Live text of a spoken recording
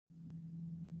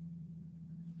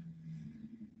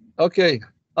Okay,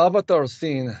 avatar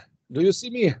scene. Do you see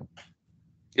me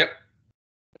Yep.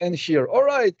 and here? All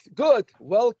right, good.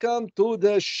 Welcome to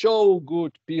the show,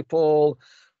 good people.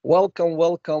 Welcome,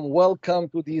 welcome, welcome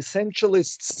to the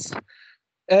Essentialists.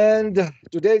 And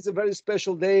today is a very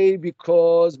special day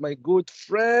because my good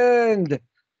friend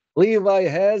Levi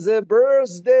has a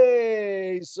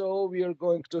birthday. So we are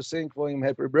going to sing for him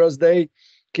happy birthday.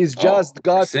 He's Oh, just we're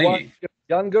got one singing. year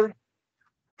younger.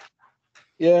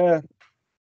 Yeah,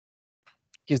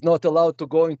 he's not allowed to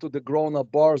go into the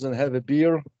grown-up bars and have a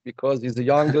beer because he's a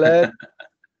young lad.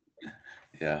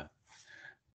 Yeah.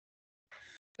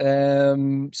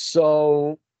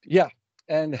 So yeah,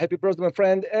 and happy birthday, my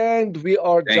friend. And we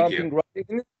are Thank you. jumping right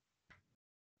in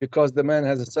because the man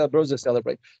has a birthday to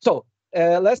celebrate. So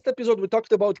last episode we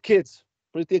talked about kids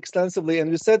pretty extensively, and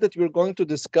we said that we're going to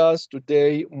discuss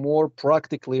today more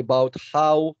practically about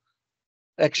how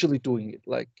actually doing it,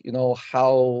 like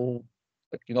how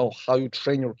how you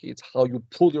train your kids, how you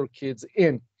pull your kids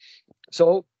in.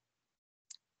 So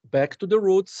back to the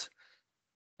roots.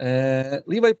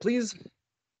 Levi, please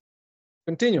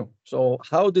continue. So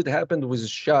how did it happen with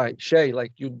Shay?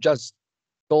 Like you just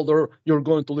told her you're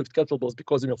going to lift kettlebells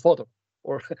because in your photo,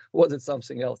 or was it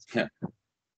something else? Yeah.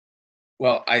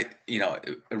 Well,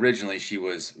 originally she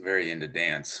was very into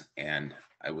dance, and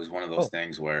it was one of those Oh,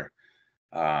 things where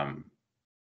um,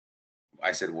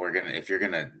 I said, if you're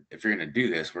gonna do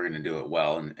this, we're gonna do it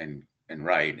well and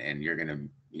right, and you're gonna,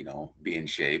 be in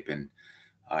shape and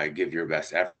give your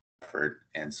best effort.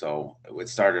 And so it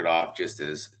started off just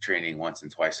as training once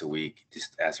and twice a week,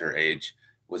 just as her age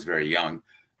was very young,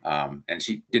 and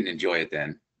she didn't enjoy it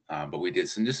then. But we did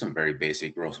some very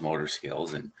basic gross motor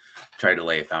skills and tried to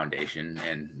lay a foundation,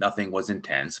 and nothing was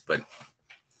intense, but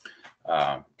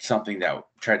something that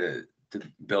tried to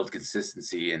build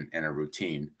consistency and a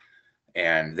routine.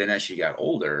 And then as she got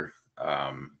older,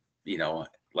 you know,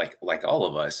 like all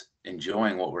of us,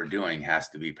 enjoying what we're doing has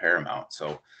to be paramount.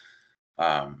 So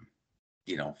um,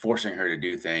 forcing her to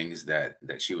do things that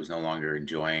she was no longer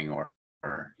enjoying, or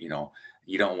you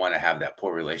don't want to have that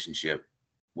poor relationship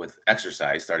with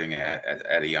exercise starting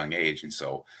at a young age. And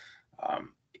so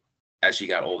um, as she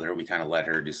got older, we kind of let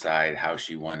her decide how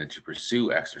she wanted to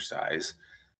pursue exercise.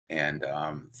 And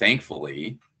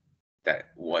thankfully, that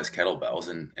was kettlebells.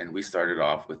 And we started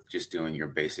off with just doing your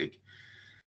basic,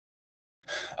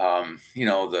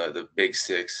 the big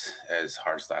six, as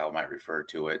hardstyle might refer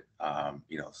to it.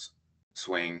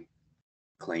 Swing,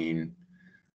 clean,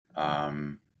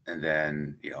 and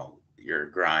then your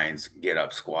grinds, get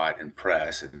up, squat, and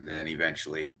press, and then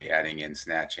eventually adding in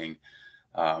snatching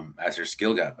as her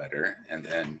skill got better. And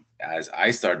then as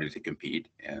I started to compete,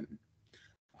 and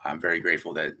I'm very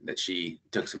grateful that she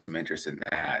took some interest in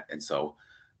that. And so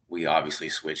we obviously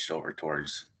switched over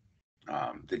towards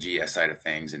the GS side of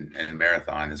things, and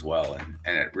marathon as well.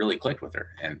 And it really clicked with her.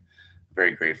 And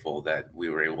very grateful that we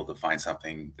were able to find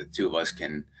something the two of us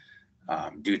can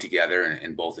do together,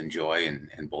 and both enjoy,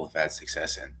 and both have had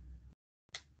success in.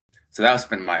 So that's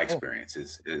been my oh, experience,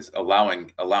 is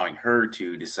allowing her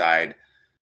to decide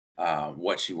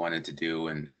what she wanted to do,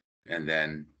 and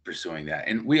then pursuing that.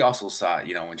 And we also saw,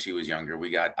 when she was younger,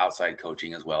 we got outside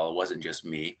coaching as well. It wasn't just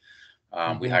me. We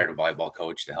mhm. hired a volleyball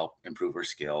coach to help improve her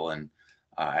skill, and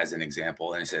as an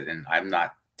example. And I said, and I'm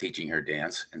not teaching her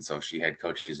dance, and so she had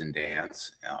coaches in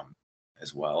dance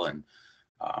as well. And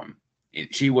um,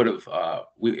 she would have,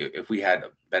 if we had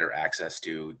better access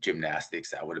to gymnastics,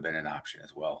 that would have been an option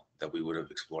as well that we would have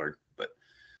explored. But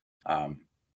um,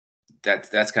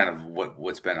 that's kind of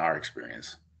what's been our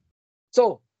experience.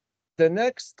 So the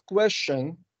next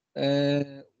question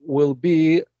will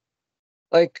be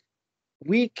like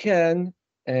we can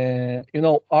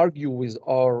argue with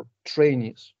our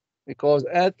trainees because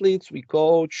athletes we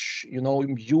coach,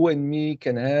 you and me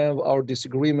can have our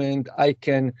disagreement. I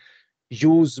can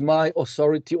use my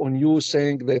authority on you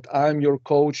saying that I'm your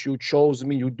coach, you chose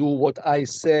me, you do what I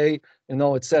say,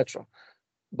 etc.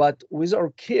 But with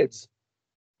our kids,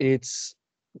 it's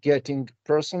getting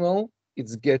personal,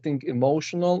 it's getting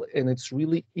emotional, and it's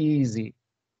really easy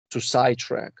to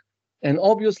sidetrack. And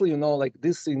obviously, like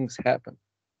these things happen.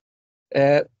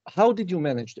 How did you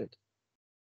manage it?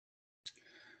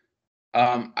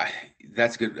 I,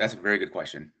 that's good. That's a very good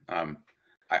question.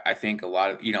 I think a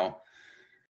lot of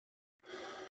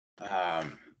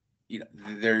um,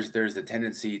 there's a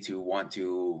tendency to want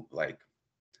to, like,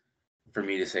 for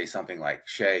me to say something like,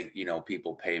 Shay,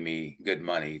 people pay me good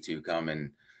money to come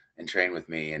and train with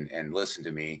me, and listen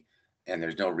to me, and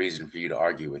there's no reason for you to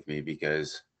argue with me,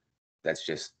 because that's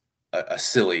just a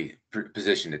silly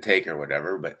position to take or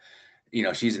whatever. But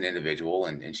she's an individual,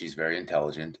 and she's very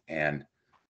intelligent, and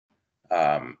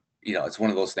It's one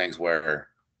of those things where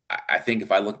I think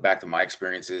if I look back to my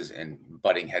experiences and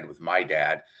butting head with my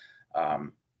dad,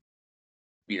 um,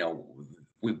 you know,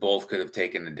 we both could have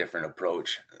taken a different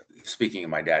approach, speaking of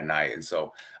my dad and I. And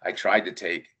so I tried to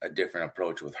take a different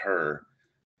approach with her,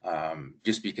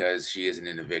 just because she is an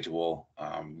individual.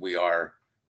 We are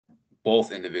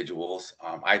both individuals.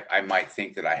 I might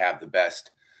think that I have the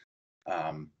best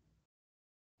um,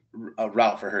 a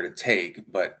route for her to take,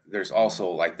 but there's also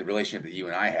like the relationship that you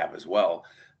and I have as well,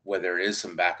 where there is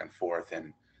some back and forth.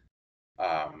 And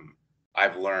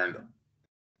I've learned,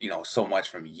 so much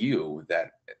from you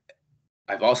that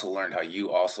I've also learned how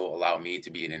you also allow me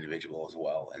to be an individual as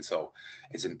well. And so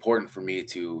it's important for me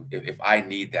to, if I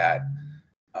need that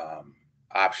um,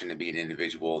 option to be an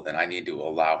individual, then I need to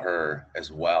allow her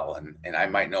as well. And I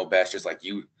might know best, just like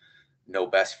you know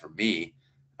best for me.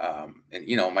 And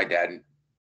my dad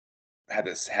had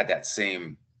that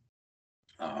same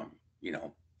um, you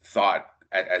know thought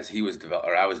as he was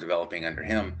or I was developing under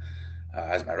him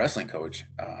as my wrestling coach.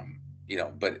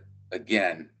 But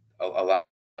again,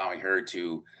 allowing her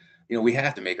to, we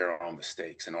have to make our own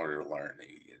mistakes in order to learn.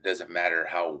 It doesn't matter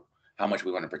how much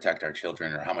we want to protect our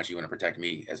children or how much you want to protect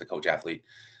me as a coach athlete.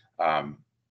 um,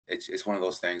 it's one of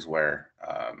those things where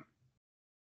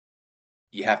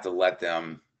you have to let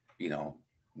them, you know,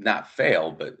 not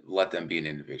fail, but let them be an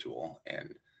individual.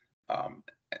 And um,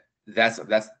 that's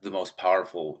the most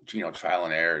powerful, trial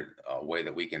and error way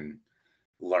that we can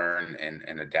learn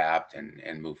and adapt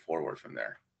and move forward from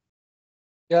there.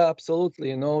 Yeah,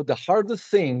 absolutely. The hardest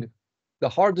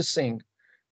thing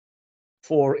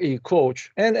for a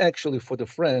coach and actually for the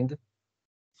friend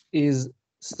is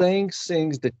saying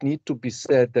things that need to be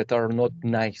said that are not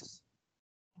nice.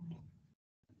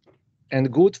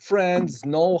 And good friends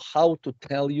know how to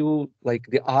tell you like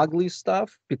the ugly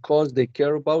stuff because they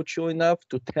care about you enough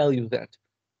to tell you that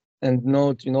and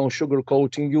not,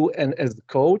 sugarcoating you. And as the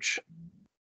coach,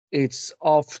 it's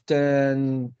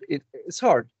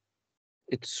hard.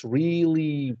 It's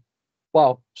really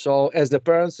wow. So as the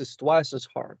parents, it's twice as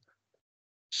hard.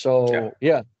 Yeah. So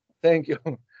yeah, thank you.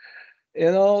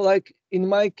 Like in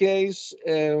my case,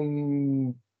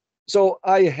 so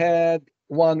I have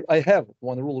one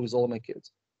rule with all my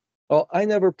kids. Well, I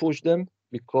never push them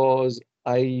because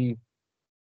I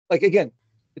like again,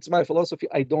 it's my philosophy.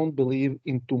 I don't believe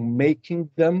into making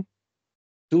them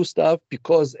do stuff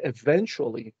because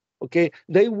eventually, okay,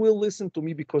 they will listen to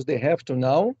me because they have to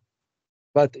now,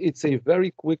 but it's a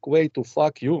very quick way to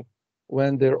fuck you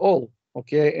when they're old,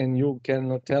 okay, and you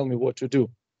cannot tell me what to do.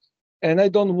 And I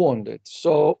don't want it.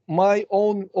 So my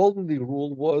own only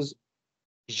rule was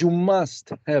you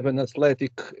must have an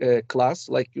athletic class,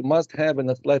 like you must have an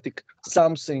athletic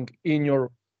something in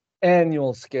your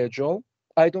annual schedule.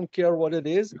 I don't care what it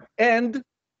is. And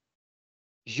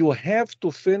you have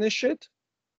to finish it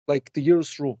like the year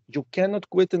through. You cannot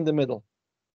quit in the middle.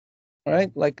 All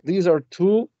right. Like these are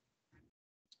two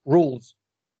rules.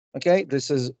 Okay. This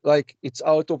is like it's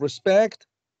out of respect.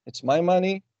 It's my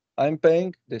money. I'm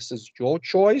paying. This is your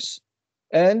choice.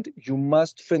 And you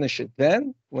must finish it.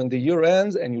 Then, when the year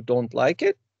ends and you don't like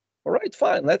it, all right,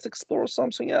 fine, let's explore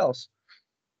something else.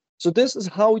 So, this is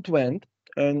how it went.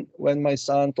 And when my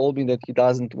son told me that he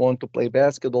doesn't want to play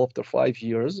basketball after 5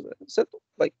 years, I said,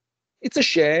 like, it's a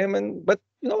shame, but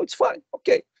it's fine.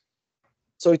 Okay.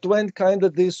 So it went kind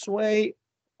of this way.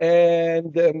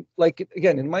 And like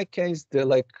again, in my case,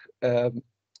 um,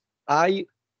 I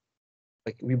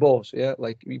like we both, yeah,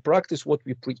 like we practice what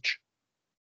we preach.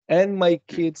 And my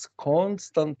kids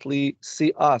constantly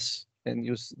see us and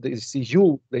they see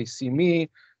you, they see me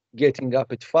getting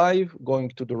up at 5, going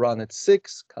to the run at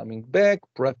 6, coming back,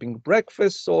 prepping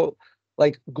breakfast. So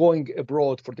like going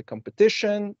abroad for the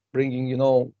competition, bringing,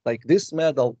 like this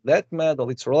medal, that medal,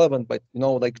 it's relevant, but,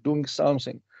 like doing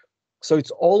something. So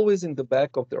it's always in the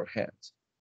back of their hands.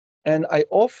 And I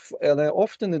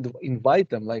often invite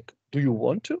them, like, do you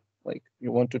want to? Like,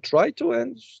 you want to try to?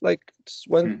 And it's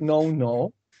when no,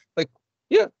 no, like,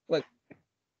 yeah, like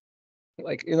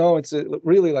it's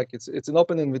really like it's an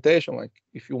open invitation. Like,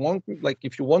 if you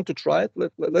want to try it,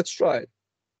 let's try it.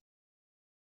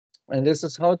 And this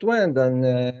is how it went.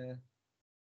 And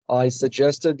I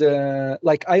suggested,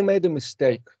 like, I made a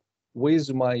mistake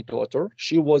with my daughter.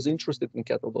 She was interested in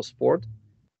kettlebell sport.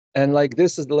 And like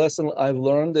this is the lesson I've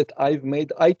learned that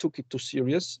I took it too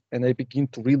serious and I begin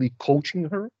to really coaching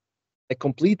her. I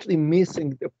completely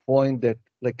missing the point that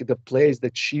like the place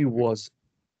that she was.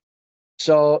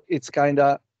 So it's kind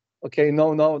of okay, no,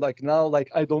 like now, like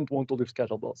I don't want to lift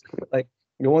kettlebells. Like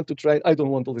You want to try? I don't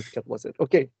want to lift kettlebells. I said,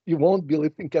 okay, you won't be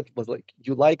lifting kettlebells. Like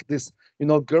you like this,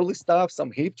 girly stuff,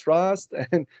 some hip thrust,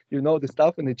 and the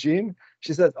stuff in the gym.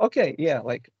 She said, okay, yeah,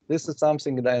 like this is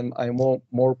something that I'm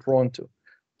more prone to.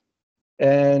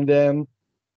 And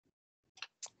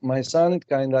my son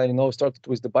kind of started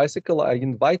with the bicycle. I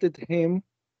invited him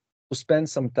to spend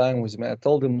some time with me. I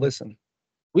told him, listen,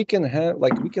 we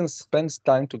can spend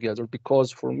time together,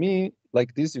 because for me,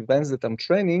 like these events that I'm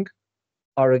training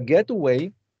are a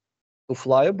getaway to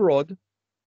fly abroad,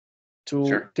 to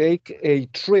Sure. take a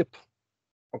trip,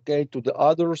 okay, to the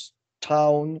other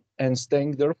town and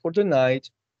staying there for the night.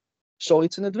 So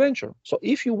it's an adventure. So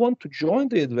if you want to join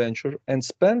the adventure and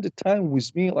spend the time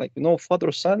with me, like,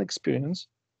 father son experience,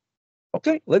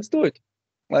 okay, let's do it.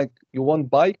 Like, you want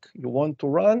bike, you want to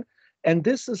run. And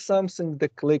this is something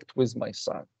that clicked with my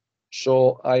son.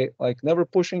 So I like never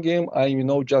pushing him. I,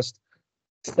 just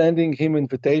sending him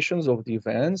invitations of the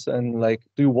events and like,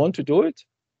 do you want to do it?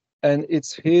 And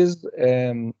it's his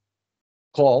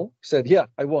call. He said, yeah,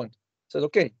 I want. I said,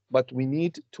 okay, but we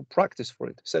need to practice for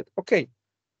it. He said, okay.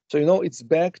 So, it's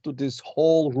back to this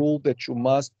whole rule that you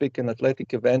must pick an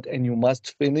athletic event and you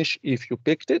must finish if you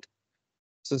picked it.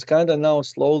 So it's kind of now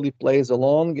slowly plays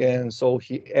along. And so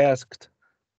he asked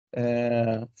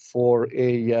for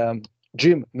a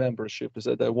gym membership. He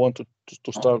said, I want to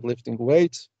Oh, start lifting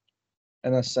weights.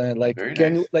 And I said, like, very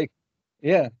can you, nice. like,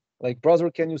 yeah, like,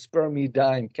 brother, can you spare me a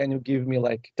dime? Can you give me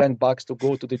like $10 to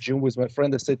go to the gym with my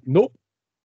friend? I said, nope,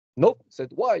 nope. I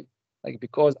said, why? Like,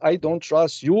 because I don't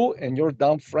trust you and your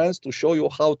dumb friends to show you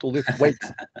how to lift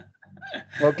weights.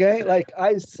 Okay. Like,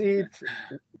 I see it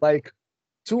like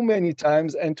too many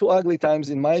times and too ugly times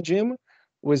in my gym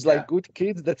with like Yeah. good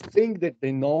kids that think that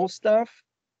they know stuff,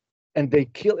 and they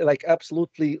kill, like,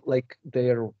 absolutely, like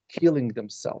they're killing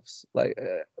themselves, like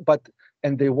but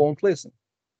and they won't listen.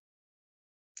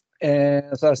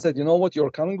 And so I said, you know what,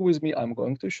 you're coming with me, I'm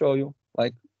going to show you,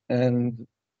 like, and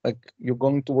like you're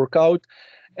going to work out.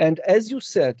 And as you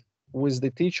said, with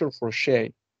the teacher for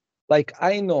Shay, like,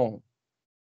 I know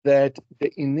that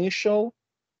the initial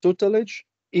tutelage,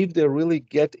 if they really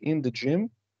get in the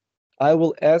gym, I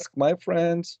will ask my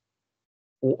friends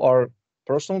who are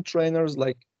personal trainers,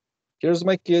 like, here's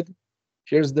my kid,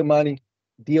 here's the money,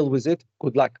 deal with it.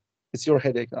 Good luck. It's your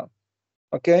headache now.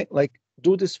 Okay? Like,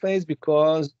 do this phase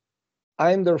because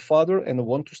I'm their father and I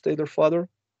want to stay their father.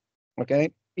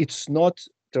 Okay? It's not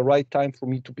the right time for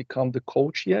me to become the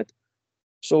coach yet.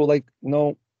 So, like,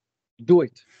 no, do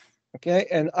it. Okay?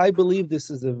 And I believe this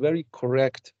is a very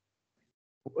correct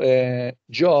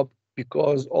job,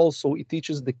 because also it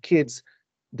teaches the kids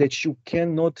that you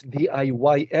cannot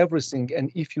DIY everything.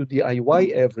 And if you DIY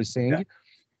Yeah. everything,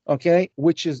 okay,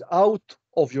 which is out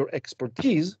of your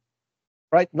expertise,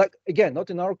 right? Like, again, not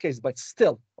in our case, but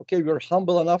still, okay, we're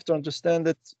humble enough to understand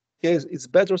that, okay, it's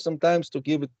better sometimes to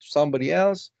give it to somebody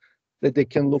else that they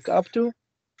can look up to.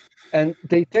 And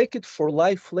they take it for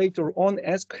life later on,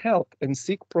 ask help and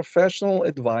seek professional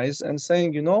advice and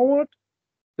saying, you know what?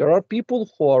 There are people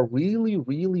who are really,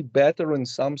 really better in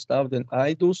some stuff than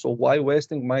I do. So why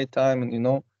wasting my time?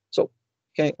 And, so,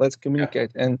 okay, let's Yeah.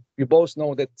 communicate. And we both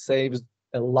know that saves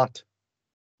a lot,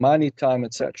 money, time,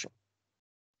 etc.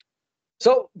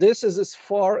 So this is as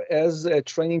far as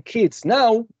training kids.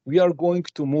 Now we are going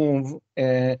to move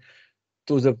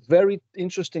to the very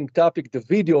interesting topic, the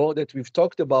video that we've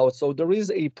talked about. So there is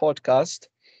a podcast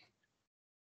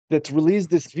that released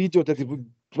this video that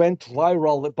went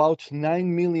viral, about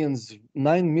 9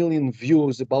 million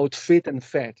views, about fit and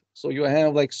fat. So you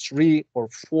have like 3 or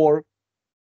 4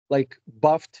 like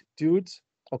buffed dudes,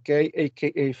 okay,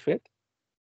 aka fit,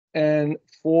 and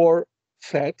 4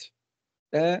 fat,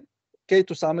 uh, okay,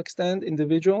 to some extent,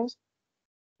 individuals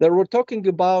that were talking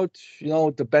about,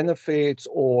 the benefits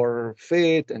or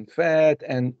fit and fat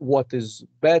and what is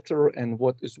better and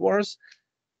what is worse.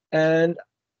 And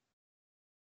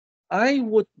I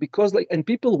would, because like, and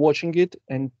people watching it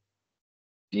and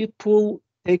people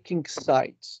taking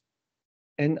sides.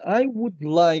 And I would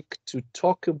like to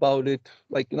talk about it,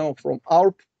 like, from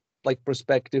our like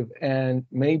perspective, and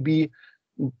maybe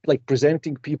like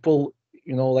presenting people,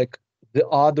 like the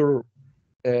other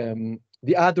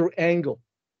angle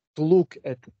to look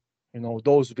at,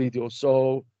 those videos.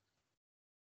 So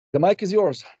the mic is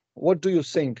yours. What do you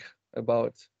think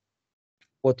about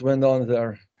what went on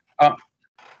there? Um,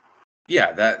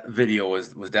 yeah, that video was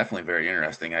definitely very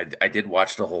interesting. I did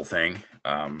watch the whole thing.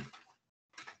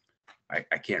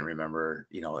 I can't remember.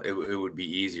 It would be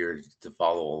easier to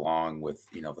follow along with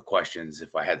the questions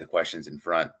if I had the questions in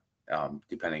front,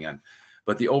 depending on.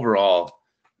 But the overall,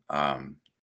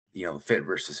 fit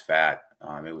versus fat.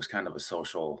 It was kind of a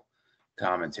social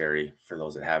commentary for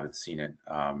those that haven't seen it.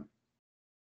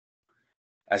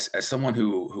 As someone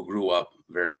who grew up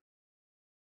very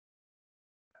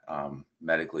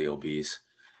medically obese,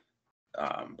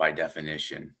 by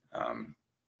definition,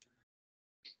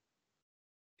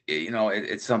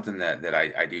 it's something that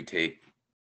I do take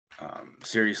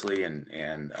seriously and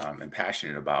am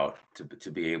passionate about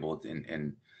to be able to,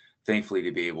 and thankfully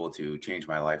to be able to change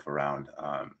my life around.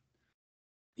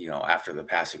 After the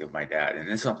passing of my dad, and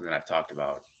it's something that I've talked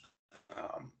about,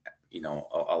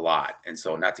 a lot. And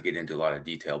so, not to get into a lot of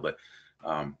detail, but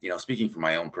speaking from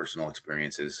my own personal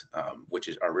experiences,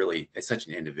 which are really, it's such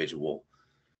an individual,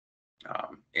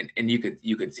 and you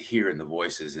could hear in the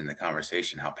voices in the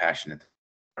conversation how passionate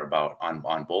they're about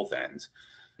on both ends.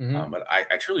 Hmm. But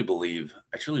I truly believe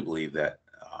that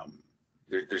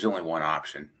there's only one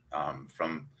option.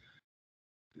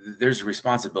 There's a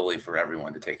responsibility for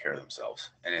everyone to take care of themselves,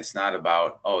 and it's not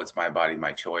about, oh, it's my body,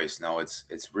 my choice. No, it's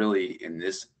really, in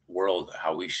this world,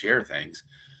 how we share things.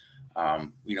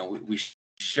 We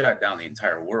shut down the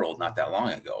entire world not that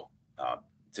long ago,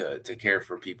 to care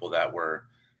for people that were,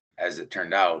 as it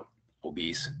turned out,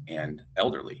 obese and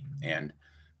elderly. And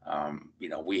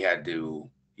we had to,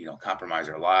 compromise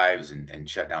our lives, and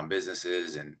shut down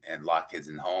businesses, and lock kids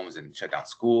in homes, and shut down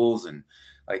schools. And,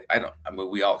 like, I mean,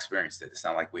 we all experienced it. It's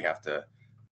not like we have to,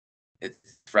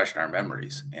 it's fresh in our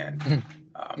memories. And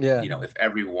Yeah. if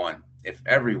everyone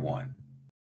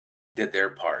did their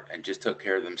part and just took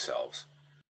care of themselves,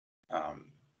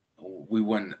 um, we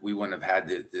wouldn't have had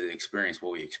the experience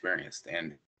what we experienced.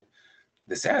 And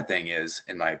the sad thing is,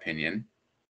 in my opinion,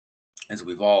 is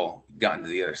we've all gotten to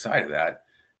the other side of that,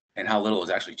 and how little has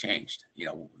actually changed.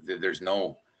 There's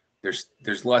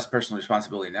less personal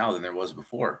responsibility now than there was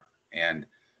before. And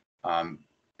um,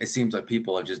 it seems like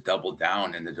people have just doubled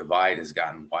down, and the divide has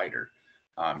gotten wider.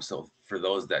 So for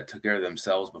those that took care of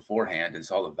themselves beforehand and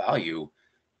saw the value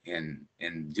in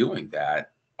doing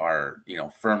that, are,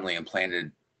 firmly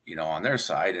implanted, on their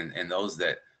side. And those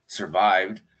that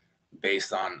survived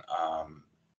based on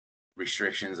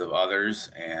restrictions of others,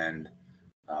 and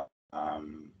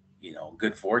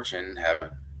good fortune,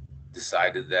 have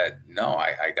decided that, no,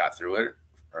 I got through it.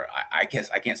 Or I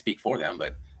guess I can't speak for them,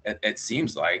 but it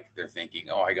seems like they're thinking,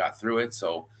 oh, I got through it,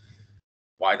 so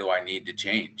why do I need to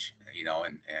change?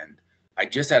 And I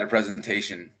just had a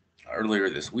presentation earlier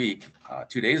this week,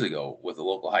 2 days ago, with a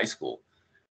local high school,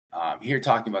 here,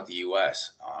 talking about the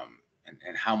U.S.,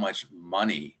 and how much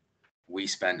money we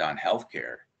spend on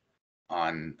healthcare,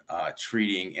 on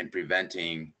treating and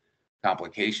preventing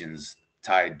complications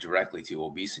tied directly to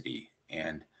obesity.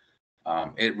 And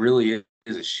it really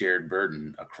is a shared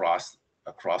burden across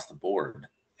the board.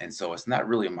 And so it's not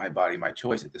really my body, my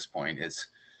choice at this point. It's,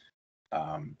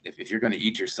 if you're going to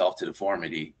eat yourself to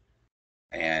deformity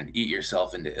and eat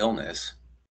yourself into illness,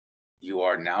 you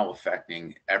are now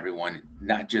affecting everyone,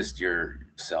 not just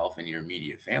yourself and your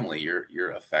immediate family.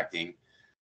 You're affecting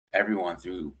everyone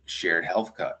through shared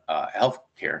health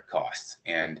care costs,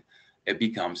 and it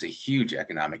becomes a huge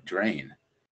economic drain.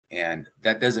 And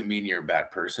that doesn't mean you're a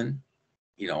bad person.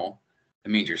 It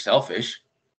means you're selfish,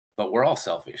 but we're all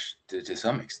selfish to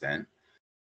some extent.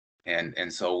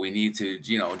 And so we need to,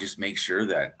 just make sure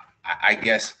that, I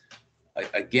guess,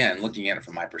 again, looking at it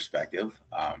from my perspective,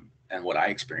 and what I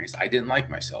experienced, I didn't like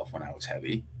myself when I was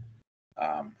heavy.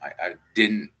 I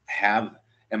didn't have,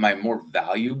 am I more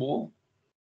valuable?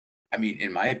 I mean,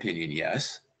 in my opinion,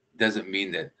 yes. Doesn't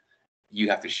mean that you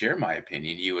have to share my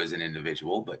opinion, you as an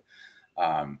individual, but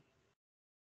um,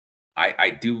 I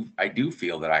do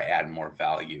feel that I add more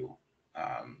value,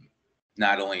 um,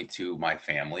 not only to my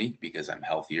family, because I'm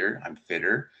healthier, I'm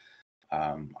fitter,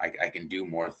 I can do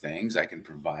more things, I can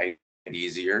provide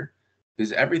easier,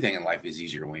 because everything in life is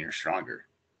easier when you're stronger,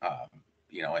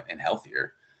 and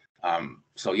healthier.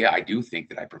 So yeah, I do think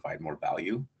that I provide more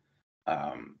value.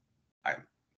 Um, I,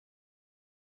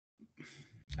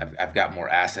 I've got more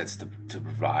assets to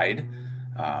provide.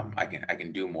 I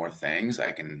can do more things.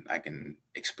 I can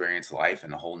experience life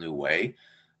in a whole new way.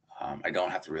 I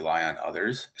don't have to rely on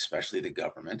others, especially the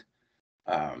government,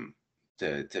 um,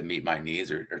 to meet my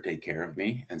needs, or take care of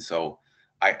me. And so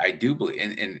I do believe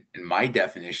in my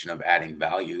definition of adding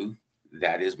value,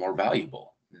 that is more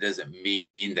valuable. It doesn't mean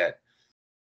that,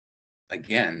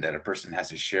 again, that a person has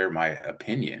to share my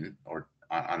opinion, or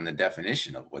on the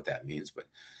definition of what that means. But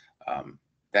um,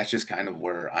 that's just kind of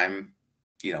where I'm,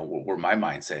 where my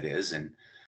mindset is. And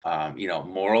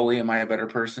morally, am I a better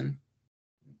person?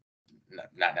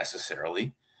 Not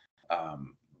necessarily.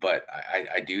 But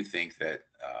I do think that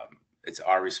it's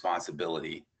our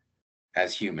responsibility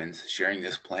as humans sharing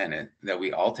this planet, that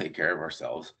we all take care of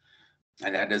ourselves,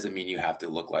 And that doesn't mean you have to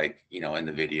look like, in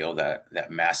the video,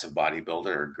 that massive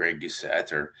bodybuilder or Greg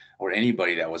Doucette or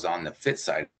anybody that was on the fit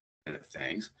side of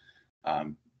things.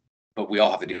 But we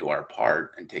all have to do our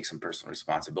part and take some personal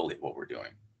responsibility of what we're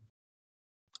doing.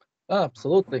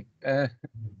 Absolutely.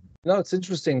 No, it's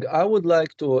interesting. I would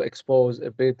like to expose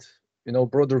a bit,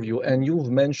 broader view. And you've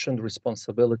mentioned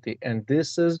responsibility, and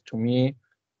this is to me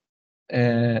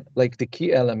like the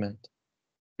key element,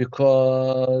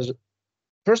 because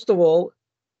first of all,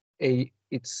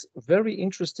 it's very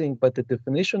interesting, but the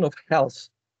definition of health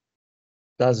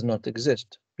does not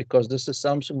exist, because this is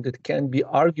something that can be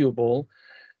arguable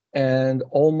and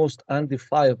almost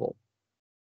undefinable.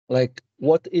 Like,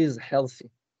 what is healthy?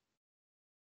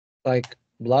 Like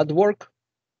blood work?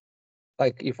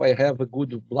 Like, if I have a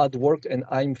good blood work and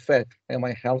I'm fat, am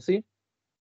I healthy?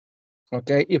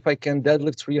 Okay, if I can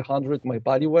deadlift 300 my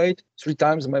body weight, 3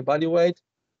 times my body weight,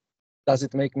 does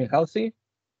it make me healthy?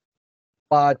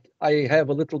 But I have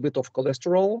a little bit of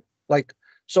cholesterol. Like,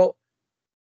 so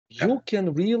you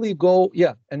can really go,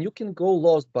 yeah, and you can go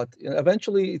lost, but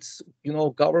eventually it's,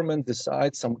 government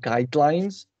decides some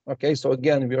guidelines. Okay, so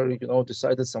again, we are,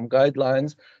 decided some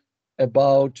guidelines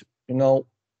about,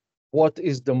 what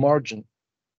is the margin.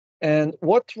 And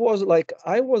what was like,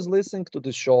 I was listening to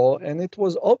the show, and it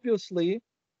was obviously,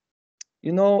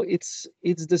 it's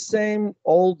the same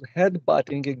old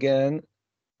headbutting again.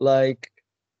 Like,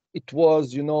 it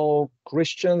was,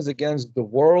 Christians against the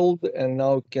world, and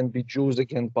now it can be Jews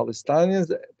against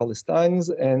Palestinians,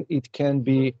 and it can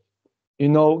be,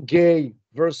 gay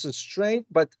versus straight.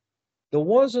 But there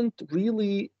wasn't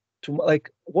really too like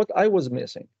what I was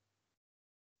missing.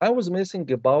 I was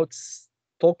missing about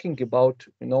talking about,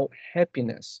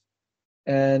 happiness,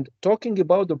 and talking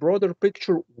about the broader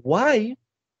picture. Why?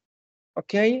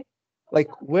 Okay, like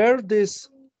where this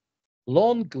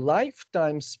long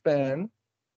lifetime span,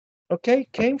 okay,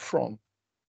 came from.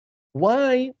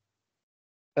 Why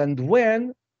and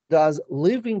when does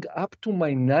living up to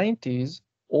my 90s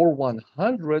or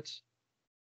 100s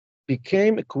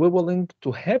became equivalent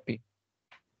to happy?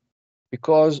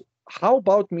 Because how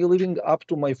about me living up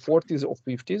to my 40s or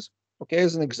 50s, okay,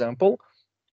 as an example,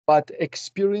 but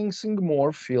experiencing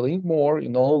more, feeling more,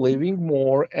 living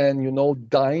more, and,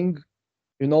 dying,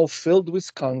 filled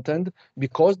with content,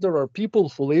 because there are people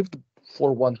who lived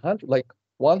for 100, like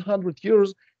 100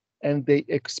 years, and they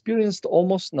experienced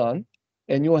almost none.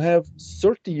 And you have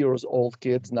 30 years old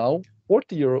kids now,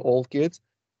 40-year-old kids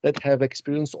that have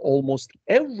experienced almost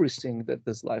everything that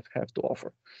this life have to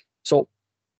offer. So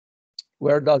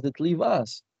where does it leave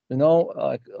us?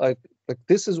 Like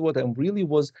this is what I really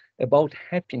was about,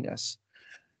 happiness.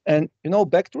 And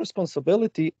back to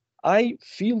responsibility, I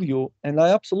feel you, and I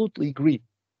absolutely agree,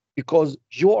 because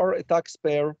you are a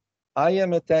taxpayer, I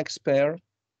am a taxpayer,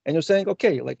 and you're saying,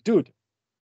 okay, like, dude,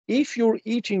 if you're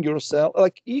eating yourself,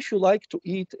 like, if you like to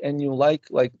eat and you like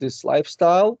this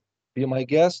lifestyle, be my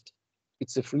guest.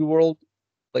 It's a free world.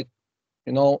 Like,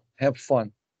 have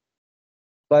fun.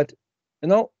 But you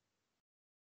know,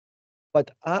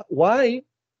 why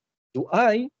do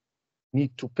I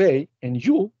need to pay and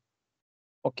you,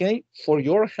 okay, for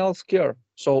your health care?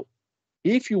 So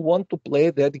if you want to play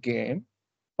that game,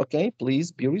 okay,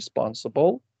 please be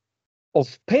responsible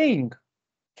of paying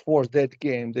for that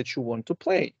game that you want to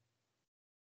play.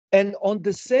 And on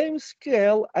the same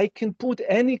scale, I can put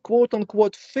any quote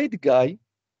unquote fit guy,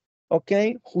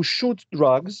 okay, who shoots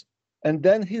drugs and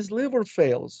then his liver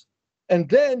fails. And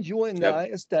then you and Yep. I,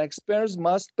 as taxpayers,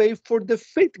 must pay for the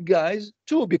fit guys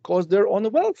too, because they're on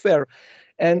welfare.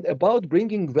 And about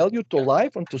bringing value to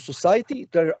life and to society,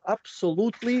 they're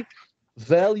absolutely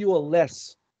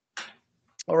valueless.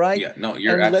 All right. Yeah, no,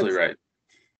 you're And absolutely let's, right.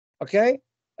 okay.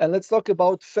 And let's talk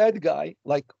about fat guy,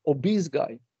 like obese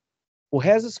guy, who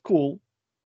has a school,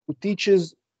 who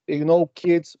teaches,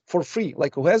 kids for free,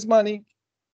 like who has money,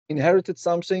 inherited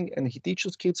something, and he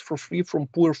teaches kids for free from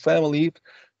poor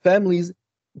families,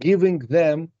 giving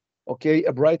them, okay,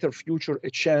 a brighter future, a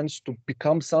chance to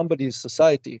become somebody in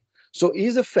society. So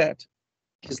he's a fat,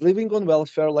 he's living on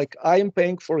welfare, like I am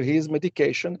paying for his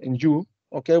medication and you,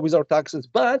 okay, with our taxes,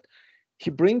 but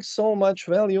he brings so much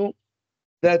value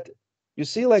that you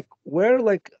see, like, where,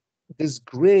 like, this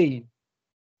gray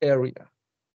area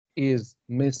is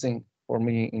missing for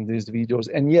me in these videos.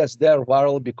 And yes, they're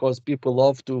viral because people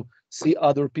love to see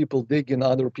other people digging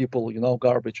other people,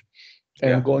 garbage,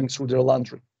 and Yeah. going through their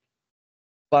laundry.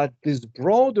 But this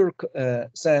broader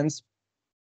sense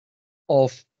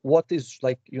of what is,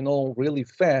 like, really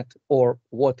fat, or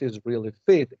what is really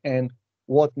fit, and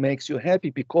what makes you happy.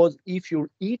 Because if you're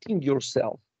eating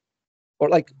yourself, or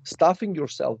like stuffing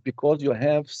yourself because you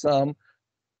have some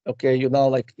okay,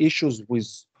 like issues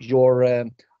with your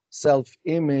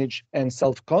self-image and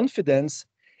self-confidence,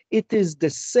 it is the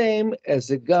same as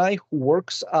a guy who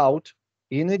works out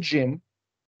in a gym,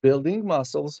 building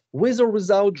muscles with or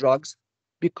without drugs,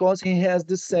 because he has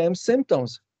the same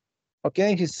symptoms.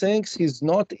 Okay, he thinks he's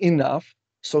not enough,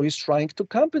 so he's trying to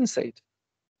compensate.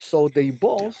 So they Yeah.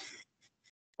 both,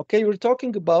 okay, we're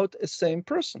talking about a same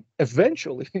person.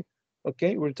 Eventually,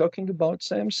 okay, we're talking about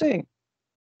same thing.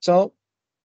 So,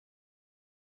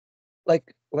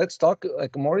 like, let's talk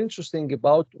like more interesting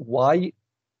about why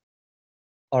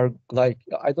are like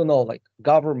I don't know, like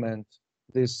government,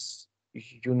 this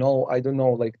I don't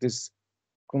know, like this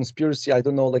conspiracy, I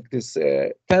don't know, like this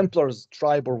Templars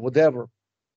tribe or whatever,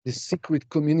 this secret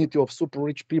community of super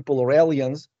rich people or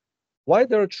aliens, why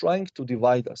they're trying to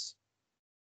divide us.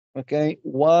 Okay,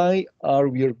 why are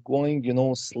we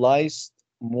going, sliced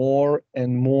more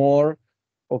and more,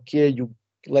 okay, you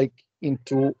like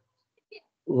into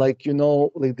like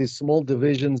like these small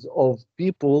divisions of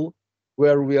people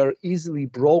where we are easily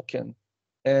broken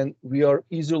and we are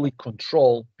easily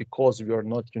controlled because we are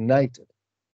not united,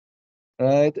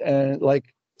 right? And like,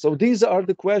 so these are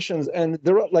the questions, and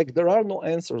there are no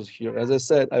answers here. As I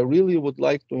said, I really would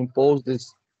like to impose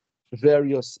these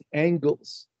various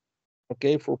angles,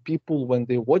 okay, for people when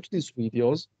they watch these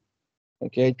videos,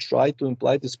 okay, try to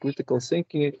imply this critical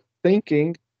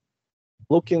thinking,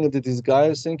 looking at these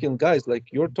guys, thinking, guys, like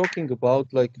you're talking about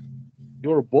like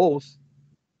you're both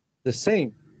the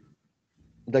same.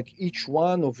 Like each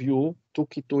one of you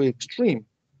took it to extreme.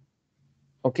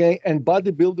 Okay, and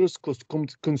bodybuilders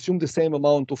consume the same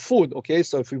amount of food. Okay,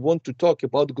 so if we want to talk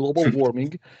about global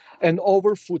warming and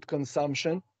over food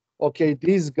consumption, okay,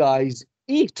 these guys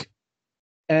eat,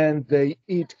 and they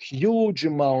eat huge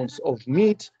amounts of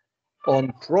meat,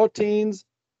 on proteins,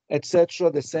 etc.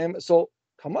 The same. So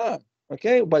come on,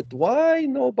 okay. But why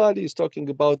nobody is talking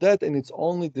about that? And it's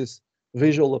only this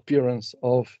visual appearance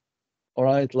of, all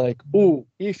right, like, oh,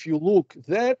 if you look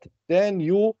that, then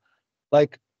you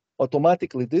like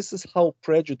automatically. This is how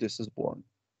prejudice is born,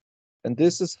 and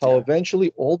this is how Yeah.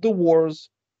 eventually all the wars,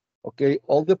 okay,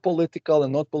 all the political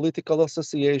and not political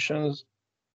associations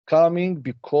coming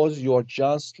because you're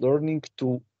just learning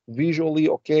to visually,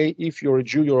 okay, if you're a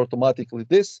Jew, you're automatically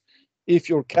this. If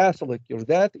you're Catholic, you're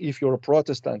that. If you're a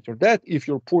Protestant, you're that. If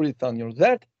you're Puritan, you're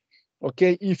that.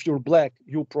 Okay. If you're black,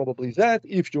 you probably that.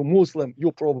 If you're Muslim,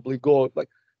 you probably go like,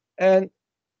 and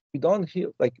we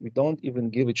don't even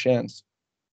give a chance,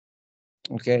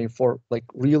 okay, for like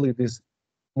really this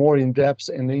more in-depth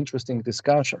and interesting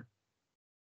discussion.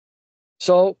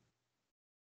 So,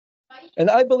 and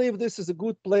I believe this is a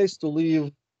good place to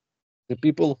leave the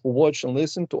people who watch and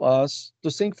listen to us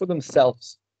to think for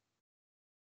themselves.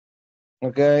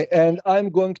 Okay. And I'm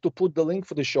going to put the link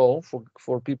for the show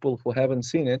for people who haven't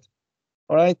seen it.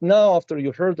 All right. Now, after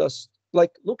you heard us,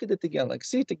 like look at it again, like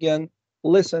see it again,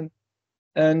 listen,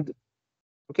 and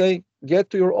okay, get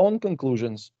to your own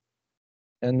conclusions.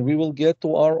 And we will get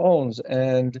to our own.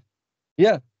 And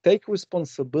yeah, take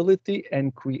responsibility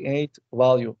and create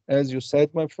value. As you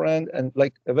said, my friend, and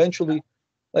like eventually,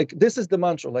 like this is the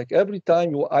mantra. Like every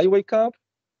time I wake up,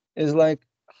 is like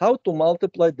how to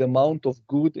multiply the amount of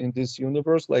good in this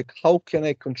universe. Like, how can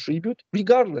I contribute,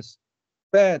 regardless,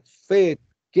 fat, fit,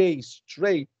 gay,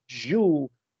 straight,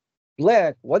 Jew,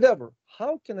 black, whatever?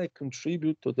 How can I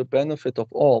contribute to the benefit of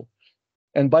all?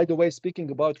 And by the way,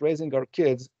 speaking about raising our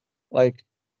kids, like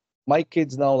my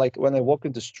kids now, like when I walk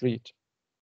in the street,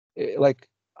 like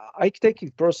I take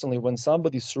it personally when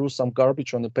somebody threw some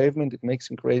garbage on the pavement, it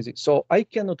makes me crazy. So I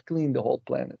cannot clean the whole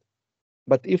planet.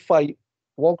 But if I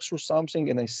walk through something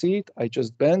and I see it, I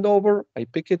just bend over, I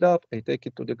pick it up, I take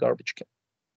it to the garbage can.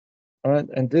 All right.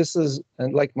 And this is,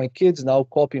 and like my kids now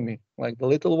copy me. Like the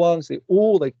little ones, they,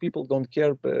 oh, like people don't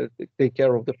care, but they take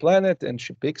care of the planet. And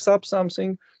she picks up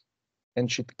something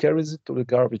and she carries it to the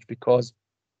garbage because,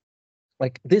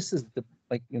 like, this is the,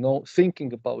 like,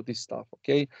 thinking about this stuff.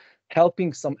 Okay.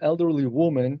 Helping some elderly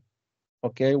woman,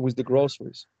 okay, with the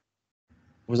groceries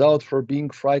without her being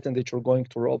frightened that you're going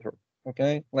to rob her.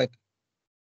 Okay. Like,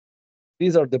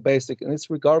 these are the basic, and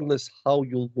it's regardless how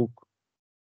you look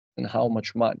and how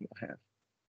much money you have.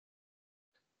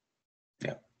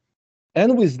 Yeah.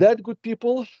 And with that, good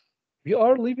people, we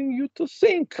are leaving you to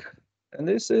think. And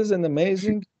this is an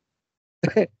amazing,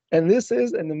 and this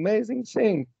is an amazing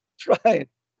thing. Try it.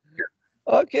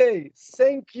 Okay.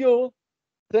 Thank you.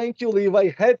 Thank you,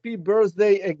 Levi. Happy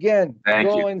birthday again. Thank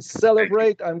you. Go and Thank you.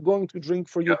 celebrate. I'm going to drink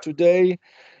for you Yep. today.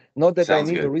 Not that I Sounds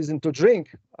need a good. reason to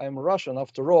drink. I'm Russian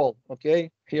after all.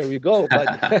 Okay. Here we go. But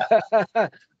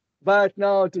but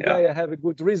now Yeah. today I have a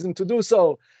good reason to do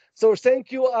so. So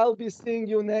thank you. I'll be seeing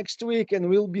you next week, and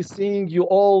we'll be seeing you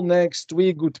all next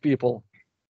week, good people.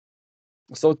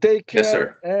 So take Yes, care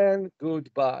sir. and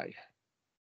goodbye.